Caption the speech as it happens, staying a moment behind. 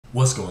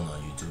What's going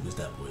on YouTube? It's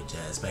that boy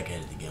Jazz back at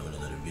it again with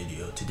another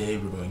video. Today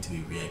we're going to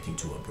be reacting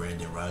to a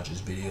Brandon Rogers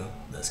video.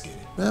 Let's get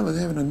it. I was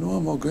having a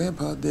normal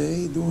grandpa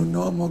day, doing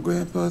normal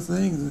grandpa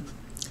things. And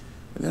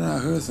then I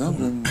heard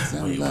something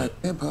sounded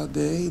like grandpa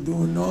day,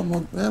 doing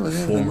normal. I was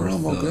having a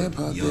normal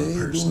grandpa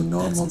day, doing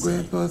normal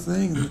grandpa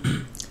things.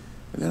 And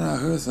then I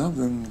heard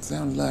something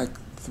sounded like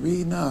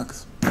 3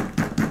 knocks. 30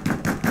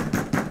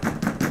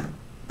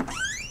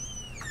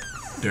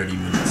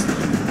 minutes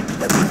later.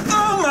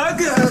 Oh my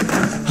God!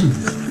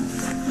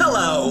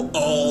 Hello,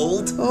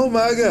 old. Oh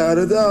my God,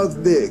 a dog's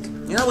dick.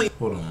 You know,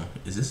 Hold on.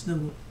 Is this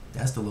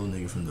that's the little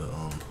nigga from the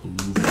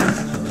Hulu?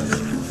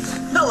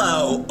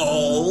 Hello,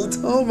 old.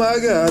 Oh my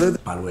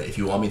God. By the way, if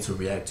you want me to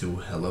react to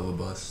Hell of a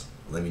Bus,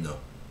 let me know.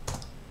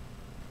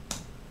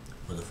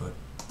 What the fuck?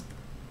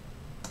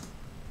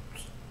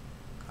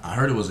 I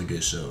heard it was a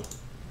good show.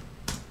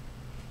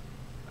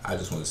 I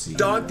just want to see.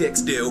 Dog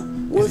dicks do.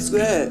 What's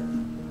that?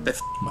 The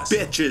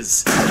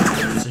bitches.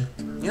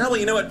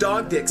 You know what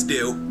dog dicks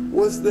do.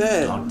 What's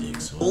that? Dog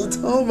dicks. Old.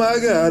 Oh my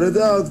God, a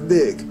dog's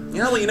dick.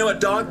 You know what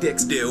dog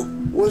dicks do.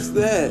 What's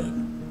that?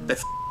 The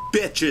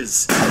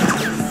bitches.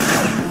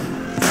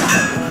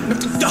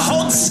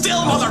 Hold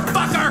still,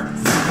 motherfucker!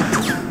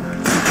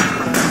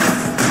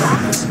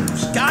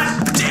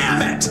 God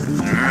damn it!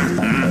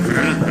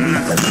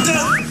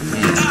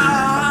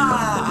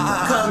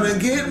 Come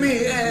and get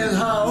me,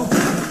 asshole.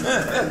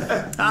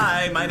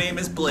 Hi, my name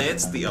is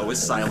Blitz. The O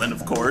is silent,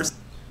 of course.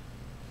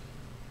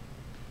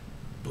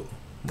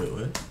 Wait,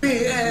 what?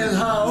 Me,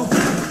 asshole.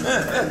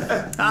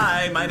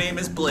 Hi, my name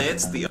is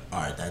Blitz. The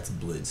Alright, that's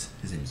Blitz.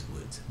 His name is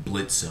Blitz.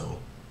 Blitzø.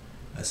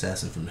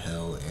 Assassin from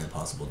Hell and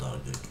possible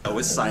dog dick. O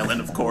is silent,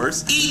 of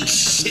course. Eat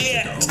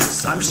shit!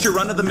 I'm just your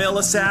run-of-the-mill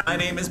assassin. My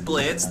name is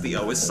Blitz. The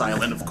O is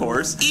silent, of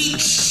course. Eat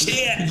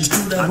shit!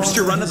 I'm just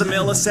your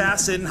run-of-the-mill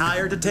assassin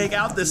hired to take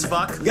out this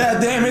fuck.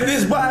 God damn it,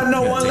 this why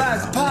no one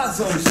likes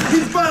possums.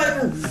 He's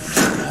fighting.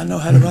 I know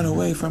how to run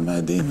away from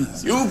my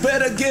demons. You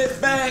better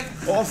get back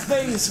or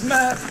face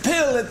my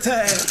pill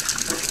attack.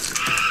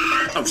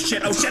 Oh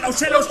shit, oh shit, oh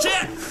shit, oh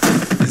shit!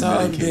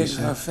 Dog dicks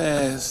are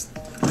fast.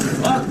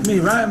 Fuck me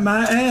right in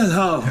my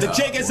asshole. The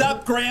jig is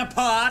up,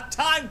 Grandpa.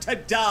 Time to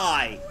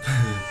die.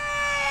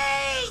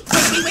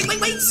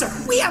 Wait, sir.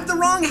 We have the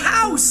wrong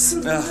house.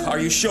 Are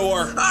you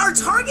sure? Our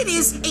target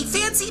is a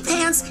fancy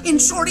pants in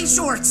shorty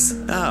shorts.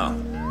 Oh.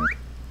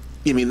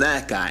 You mean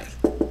that guy?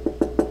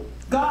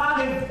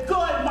 God is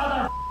good,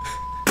 mother.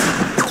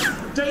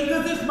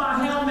 Jesus is my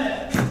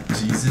helmet.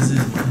 Jesus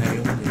is my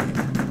helmet.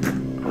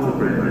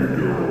 Open the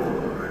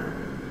door.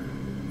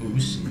 Oh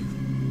shit.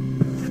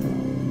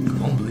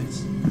 Come on, Blitz.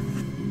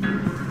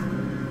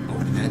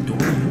 Open that door.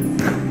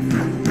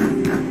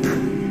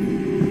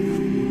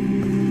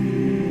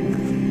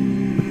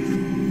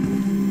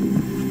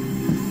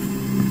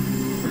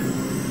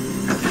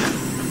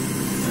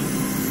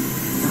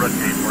 Rush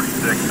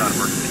 846, on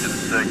emergency to the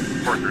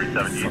 6,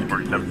 437 East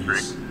 47th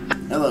Street.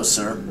 Hello,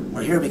 sir.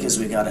 We're here because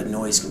we got a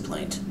noise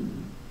complaint.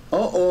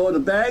 Uh-oh, the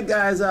bad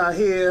guys are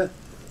here.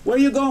 Where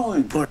you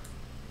going? Got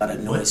a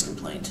noise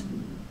complaint.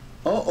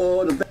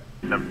 Uh-oh, the bad...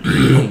 7th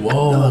Street.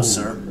 Whoa. Hello,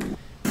 sir.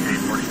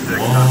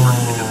 846, on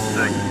emergency to the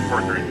 6,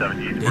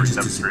 437 East They just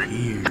 47th Street.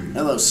 disappeared.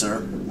 Hello,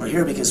 sir. We're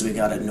here because we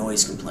got a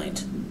noise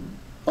complaint.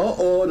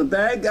 Uh-oh, the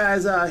bad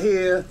guys are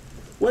here.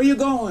 Where you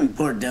going?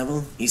 Poor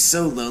devil. He's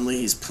so lonely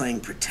he's playing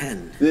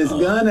pretend. This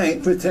gun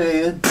ain't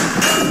pretend.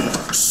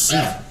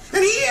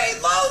 And he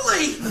ain't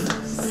lonely.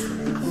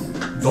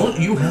 Don't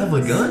you have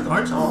a gun?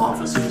 Aren't y'all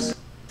officers?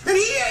 And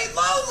he ain't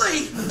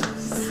lonely.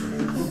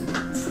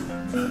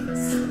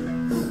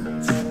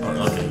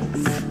 Oh, okay.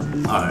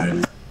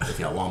 Alright. If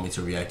y'all want me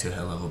to react to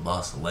Hell of a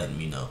Boss, let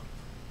me know.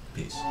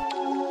 Peace.